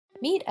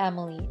Meet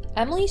Emily.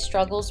 Emily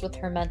struggles with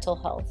her mental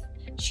health.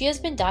 She has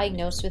been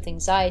diagnosed with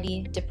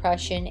anxiety,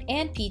 depression,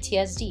 and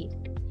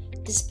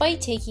PTSD.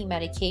 Despite taking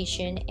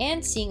medication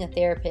and seeing a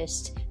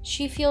therapist,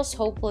 she feels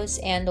hopeless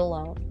and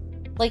alone.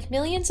 Like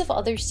millions of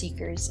other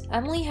seekers,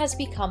 Emily has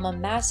become a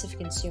massive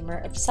consumer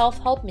of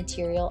self-help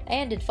material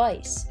and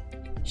advice.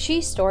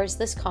 She stores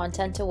this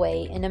content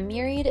away in a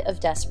myriad of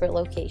desperate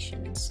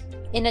locations,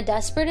 in a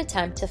desperate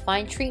attempt to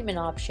find treatment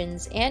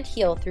options and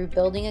heal through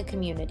building a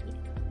community.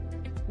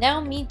 Now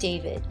meet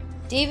David.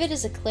 David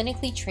is a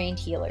clinically trained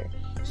healer.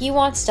 He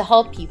wants to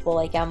help people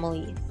like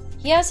Emily.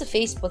 He has a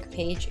Facebook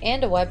page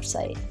and a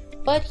website,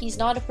 but he's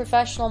not a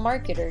professional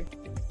marketer.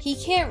 He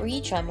can't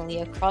reach Emily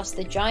across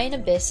the giant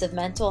abyss of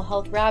mental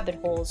health rabbit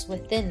holes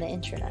within the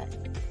internet.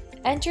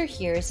 Enter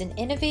Here is an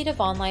innovative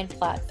online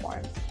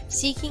platform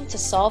seeking to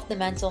solve the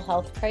mental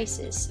health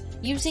crisis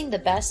using the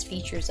best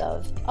features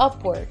of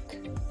Upwork,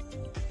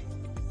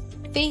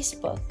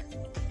 Facebook,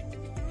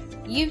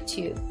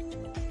 YouTube,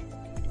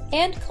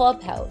 and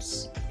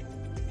Clubhouse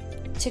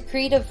to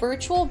create a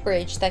virtual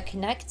bridge that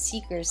connects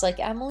seekers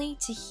like Emily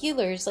to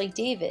healers like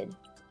David.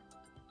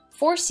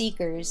 For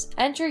seekers,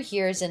 Enter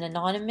Here is an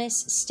anonymous,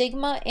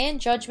 stigma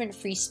and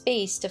judgment-free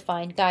space to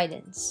find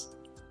guidance.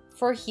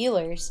 For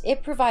healers,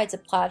 it provides a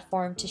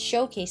platform to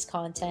showcase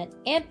content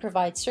and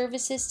provide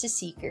services to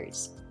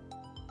seekers.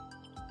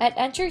 At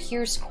Enter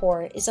Here's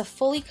core is a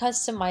fully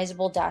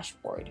customizable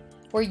dashboard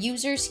where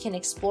users can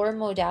explore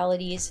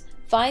modalities,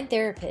 find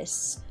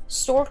therapists,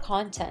 store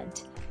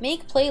content,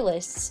 make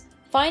playlists,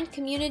 find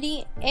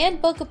community,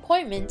 and book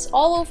appointments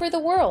all over the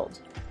world.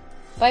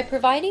 By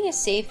providing a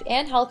safe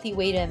and healthy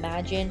way to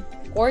imagine,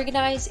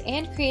 organize,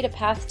 and create a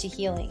path to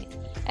healing,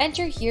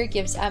 Enter Here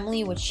gives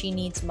Emily what she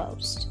needs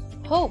most: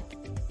 hope.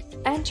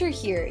 Enter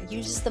Here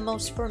uses the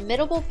most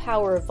formidable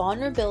power of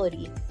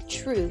vulnerability,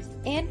 truth,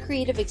 and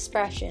creative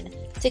expression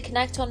to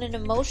connect on an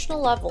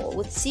emotional level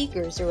with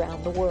seekers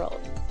around the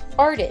world.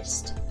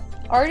 Artist.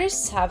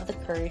 Artists have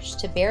the courage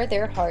to bare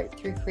their heart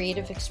through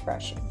creative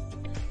expression.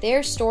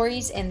 Their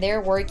stories and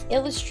their work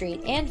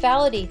illustrate and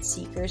validate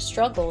seekers'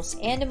 struggles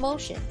and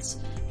emotions,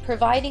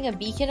 providing a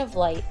beacon of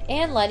light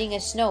and letting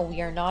us know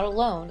we are not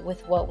alone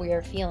with what we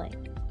are feeling.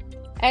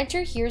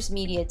 Enter Here's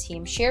media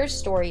team shares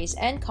stories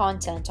and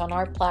content on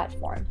our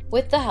platform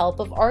with the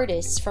help of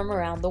artists from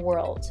around the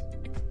world,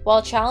 while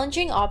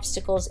challenging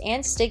obstacles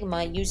and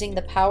stigma using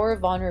the power of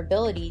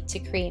vulnerability to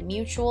create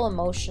mutual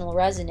emotional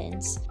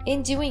resonance.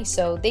 In doing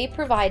so, they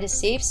provide a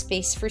safe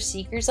space for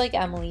seekers like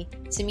Emily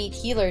to meet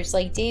healers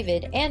like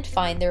David and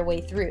find their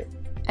way through.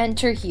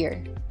 Enter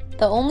Here.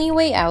 The only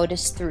way out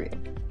is through.